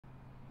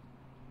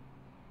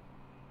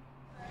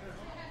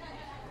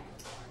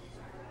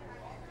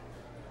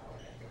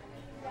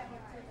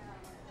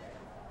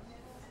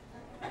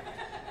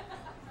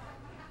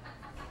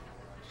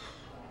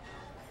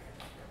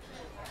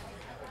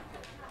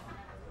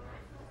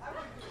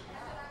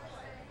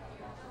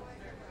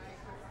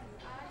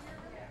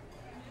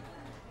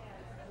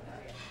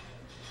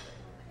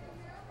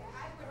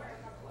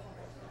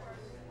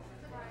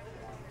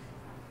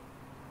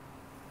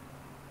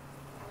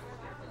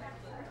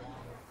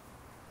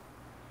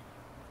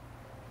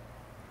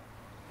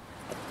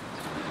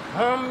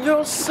I'm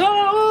your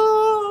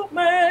soulmate.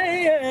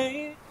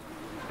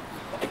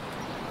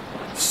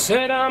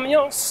 Said I'm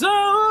your soulmate.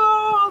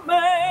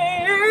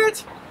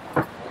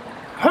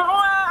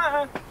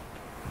 Oh,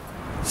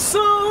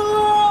 soulmate.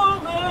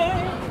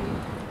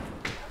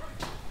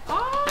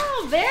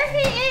 Oh, there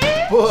he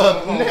is.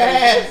 What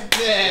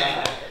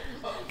nasty?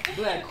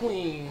 Black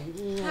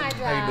Queen. Hi, John.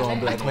 How you doing,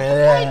 Black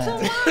Way Queen?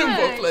 too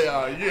much.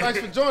 Thanks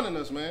for joining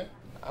us, man.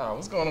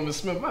 What's going on, Miss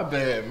Smith? My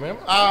bad, man.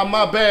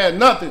 My bad,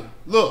 nothing.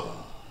 Look,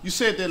 you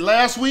said that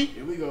last week.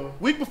 Here we go.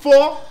 Week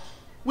before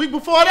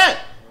that.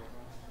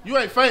 You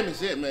ain't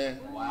famous yet, man.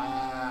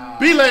 Wow.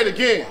 Be late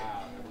again.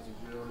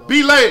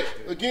 Be late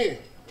again.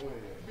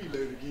 Be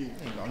late again.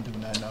 Ain't gonna do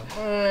nothing though.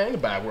 Man, ain't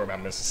nobody worry about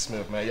Mrs.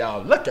 Smith, man.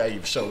 Y'all lucky I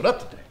even showed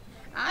up today.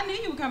 I knew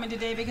you were coming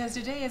today because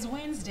today is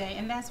Wednesday,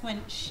 and that's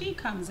when she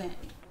comes in.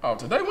 Oh,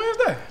 today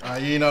Wednesday?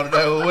 You know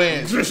that was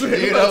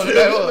Wednesday. You know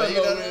that was. You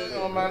know that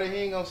don't matter. He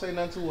ain't gonna say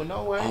nothing to her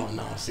no way. Oh,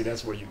 no. See,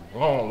 that's where you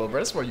wrong, little bro.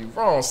 That's where you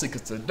wrong. See,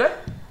 because today,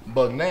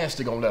 Bug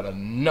Nasty gonna let her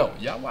know.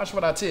 Y'all watch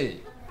what I tell you.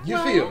 You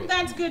feel me?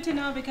 That's good to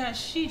know because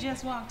she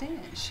just walked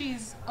in.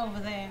 She's over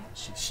there.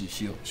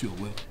 She'll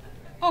will.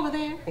 Over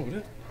there. Over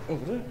there.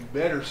 Over there. You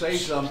better say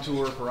something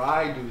to her for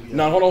I do.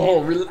 No, hold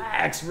on.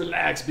 Relax,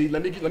 B.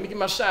 Let me get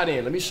my shot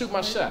in. Let me shoot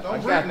my shot. I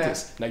got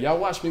this. Now, y'all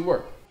watch me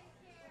work.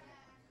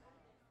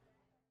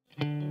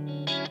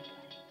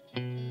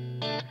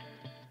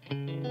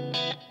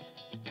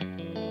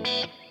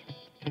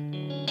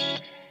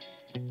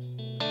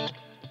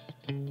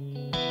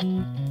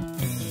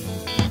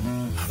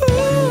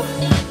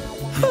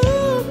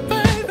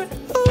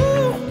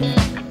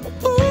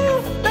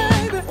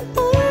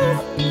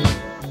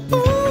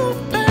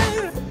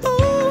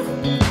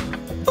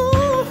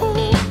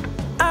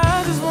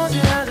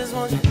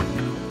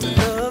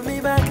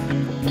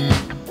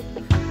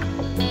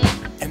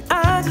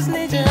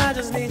 I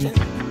just need you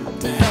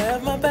to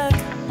have my back.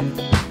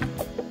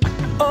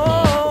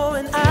 Oh,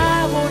 and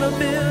I wanna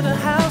build a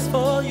house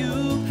for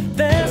you.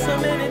 There's so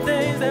many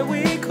things that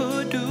we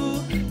could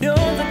do. You're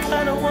the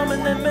kind of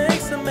woman that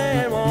makes a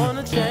man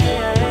wanna change.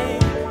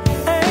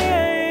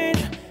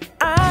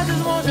 I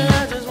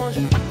just want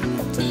you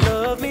to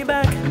love me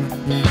back.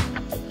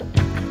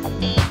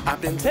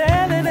 I've been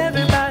telling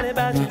everybody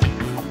about you,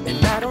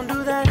 and I don't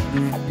do that.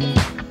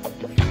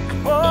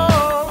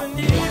 Oh, and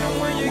even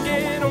when you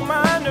get on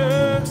my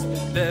nerves,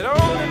 that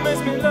only makes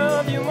me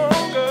love you more,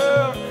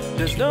 girl.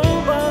 There's no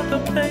other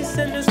place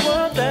in this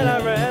world that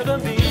I'd rather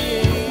be.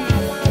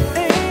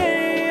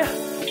 Hey,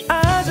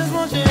 I just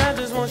want you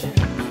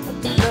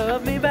to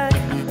love me back.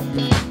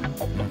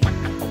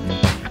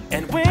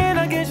 And when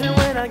I get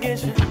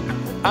you,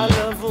 our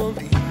love will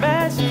be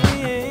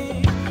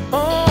matching.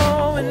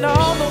 Oh, and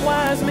all the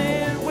wise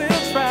men will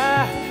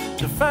try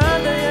to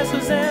find the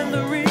answers and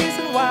the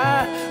reason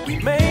why we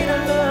made a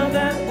love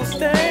that will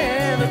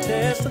stand the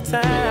test of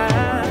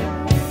time.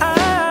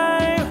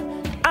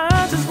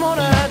 I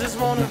just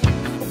wanna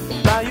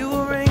buy you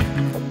a ring,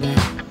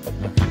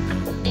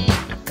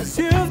 'cause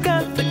you've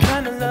got the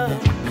kind of love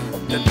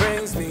that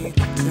brings me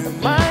to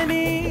my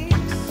knees.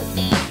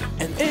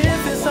 And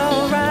if it's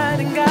alright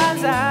in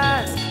God's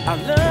eyes, I'll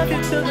love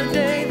you till the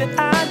day that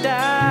I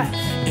die,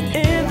 and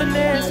in the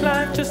next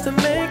life just to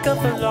make up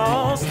for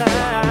lost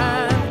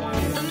time.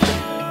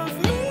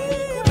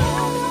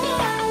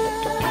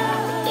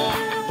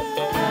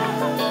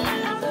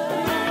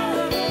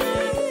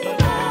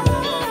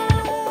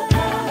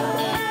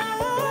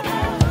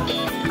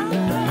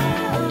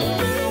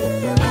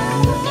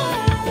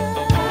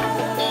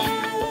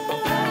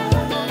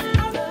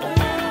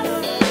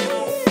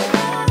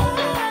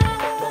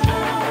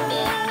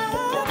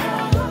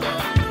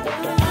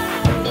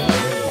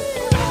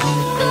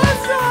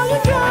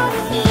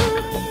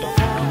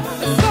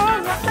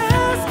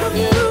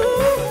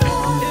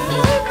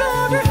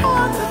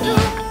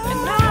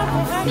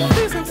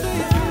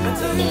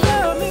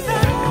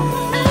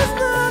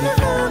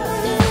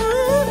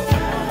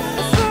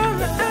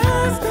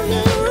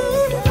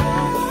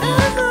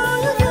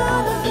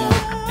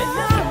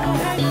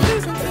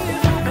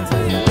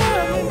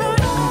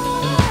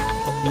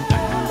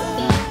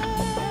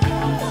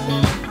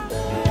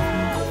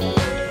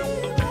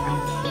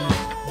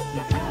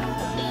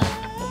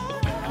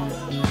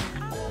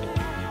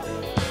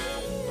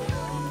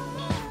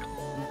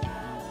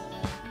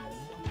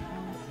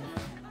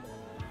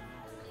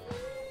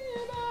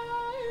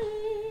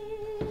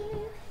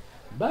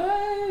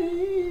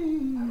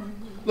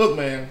 Look,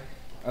 man,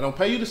 I don't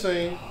pay you to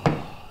sing.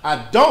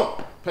 I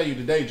don't pay you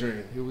to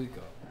daydream. Here we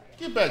go.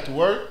 Get back to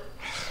work.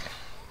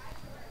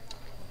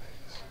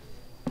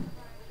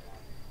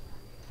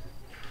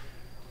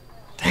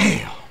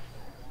 Damn.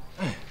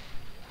 Man,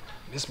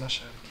 missed my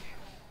shot.